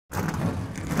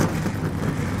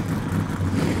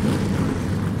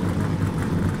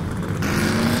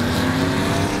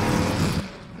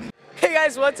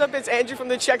guys, what's up? It's Andrew from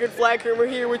the Checkered Flag Crew. We're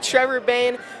here with Trevor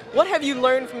Bayne. What have you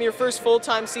learned from your first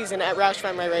full-time season at Roush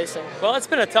Fenway Racing? Well, it's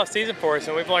been a tough season for us,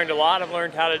 and we've learned a lot. I've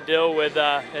learned how to deal with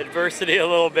adversity a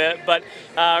little bit, but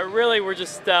really we're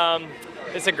just,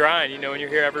 it's a grind, you know, when you're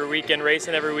here every weekend,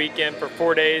 racing every weekend for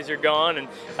 4 days, you're gone, and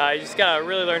you just got to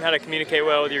really learn how to communicate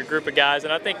well with your group of guys,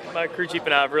 and I think my crew chief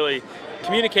and I have really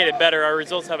communicated better. Our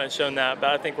results haven't shown that, but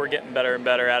I think we're getting better and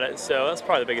better at it, so that's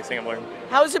probably the biggest thing I've learned.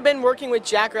 How has it been working with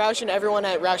Jack Roush and everyone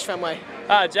at Roush Fenway?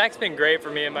 Jack's been great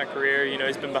for me in my career. You know,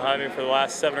 he's been behind me for the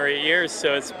last 7 or 8 years,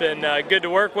 so it's been good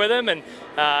to work with him, and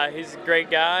he's a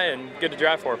great guy and good to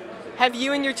drive for. Have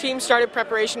you and your team started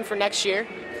preparation for next year?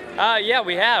 Yeah,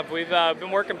 we have. We've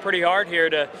been working pretty hard here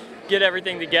to get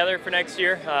everything together for next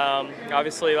year.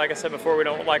 Obviously, like I said before, we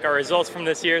don't like our results from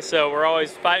this year, so we're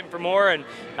always fighting for more, and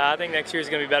I think next year is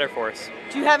going to be better for us.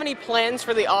 Do you have any plans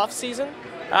for the off-season?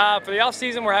 For the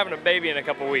off-season, we're having a baby in a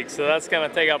couple weeks, so that's going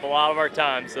to take up a lot of our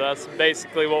time, so that's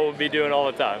basically what we'll be doing all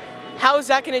the time. How is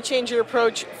that going to change your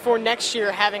approach for next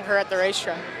year, having her at the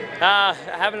racetrack?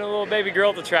 Having a little baby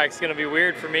girl at the track is going to be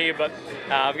weird for me, but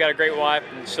I've got a great wife,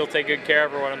 and she'll take good care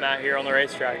of her when I'm out here on the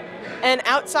racetrack. And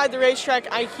outside the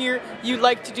racetrack, I hear you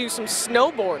like to do some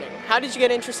snowboarding. How did you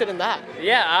get interested in that?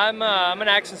 Yeah, I'm an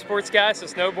action sports guy, so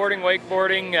snowboarding,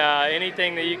 wakeboarding,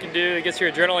 anything that you can do that gets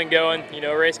your adrenaline going. You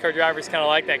know, race car drivers kind of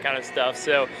like that kind of stuff,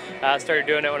 so I started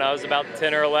doing it when I was about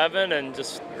 10 or 11 and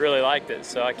just really liked it,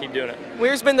 so I keep doing it.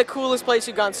 Where's been the coolest place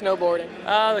you've gone snowboarding?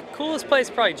 The coolest place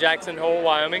is probably Jackson Hole,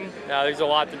 Wyoming. There's a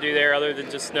lot to do there other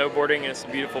than just snowboarding, and it's a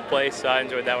beautiful place, so I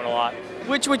enjoyed that one a lot.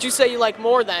 Which would you say you like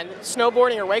more then,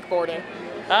 snowboarding or wakeboarding?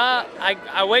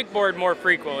 I wakeboard more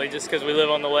frequently just because we live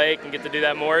on the lake and get to do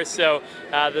that more, so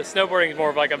the snowboarding is more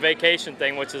of like a vacation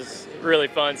thing, which is really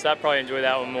fun, so I probably enjoy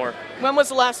that one more. When was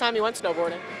the last time you went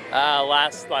snowboarding?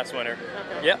 Last winter.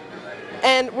 Okay. Yep.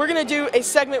 And we're going to do a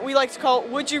segment we like to call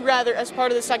Would You Rather. As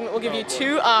part of the segment, we'll give you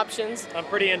 2 options. I'm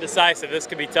pretty indecisive. This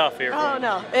could be tough here. Oh,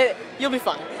 no. You'll be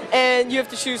fine. And you have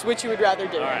to choose which you would rather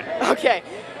do. All right. Okay.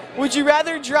 Would you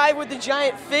rather drive with the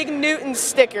giant Fig Newton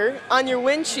sticker on your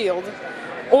windshield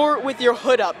or with your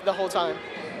hood up the whole time?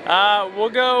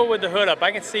 We'll go with the hood up.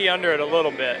 I can see under it a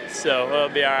little bit, so it'll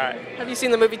be all right. Have you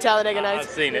seen the movie Talladega Nights?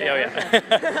 I've seen it. Oh,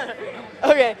 yeah.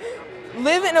 Okay.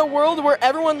 Live in a world where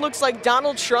everyone looks like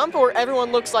Donald Trump or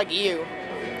everyone looks like you?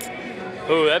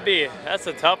 Ooh, that's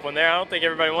a tough one there. I don't think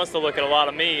everybody wants to look at a lot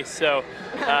of me, so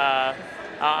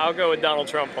I'll go with Donald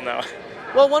Trump on that one.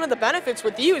 Well, one of the benefits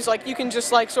with you is like you can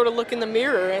just like sort of look in the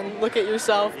mirror and look at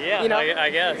yourself. Yeah, you know? I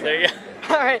guess. There you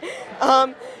go. All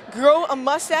right. Grow a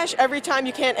mustache every time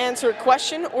you can't answer a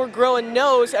question, or grow a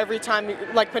nose every time,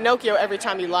 like Pinocchio, every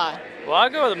time you lie? Well, I'll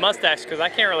go with a mustache because I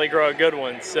can't really grow a good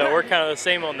one, so we're kind of the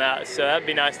same on that, so that'd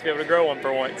be nice to be able to grow one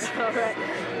for once. All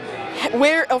right.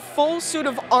 Wear a full suit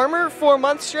of armor for a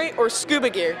month straight, or scuba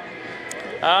gear?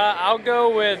 I'll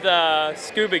go with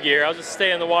scuba gear. I'll just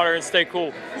stay in the water and stay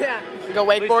cool. Yeah. Go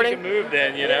wakeboarding? At least you can move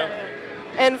then, you know?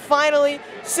 And finally,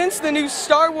 since the new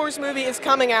Star Wars movie is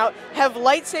coming out, have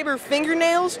lightsaber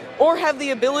fingernails or have the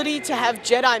ability to have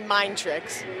Jedi mind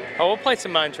tricks? Oh, we'll play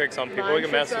some mind tricks on people. We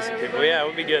can mess with some people. Yeah, it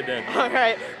would be good then. All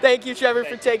right. Thank you, Trevor,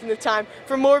 for taking the time.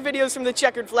 For more videos from the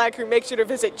Checkered Flag Crew, make sure to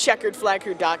visit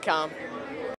checkeredflagcrew.com.